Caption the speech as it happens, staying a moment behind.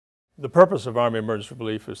The purpose of Army Emergency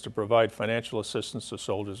Relief is to provide financial assistance to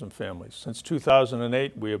soldiers and families. Since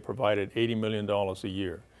 2008, we have provided $80 million a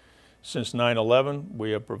year. Since 9/11, we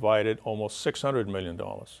have provided almost $600 million.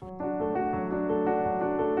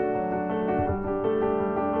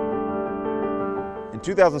 In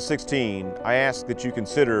 2016, I ask that you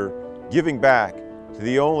consider giving back to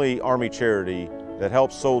the only Army charity that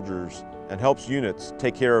helps soldiers and helps units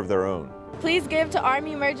take care of their own. Please give to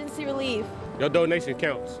Army Emergency Relief. Your donation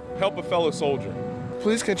counts. Help a fellow soldier.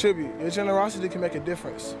 Please contribute. Your generosity can make a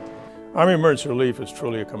difference. Army Emergency Relief is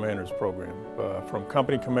truly a commander's program. From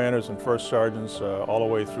company commanders and first sergeants all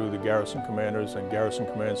the way through the garrison commanders and garrison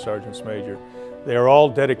command sergeants major, they are all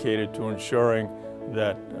dedicated to ensuring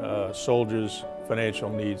that soldiers' financial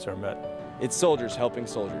needs are met. It's soldiers helping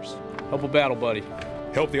soldiers. Help a battle buddy.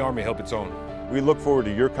 Help the Army help its own. We look forward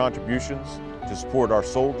to your contributions to support our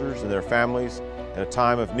soldiers and their families in a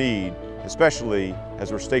time of need, especially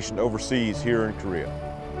as we're stationed overseas here in Korea.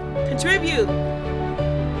 Contribute!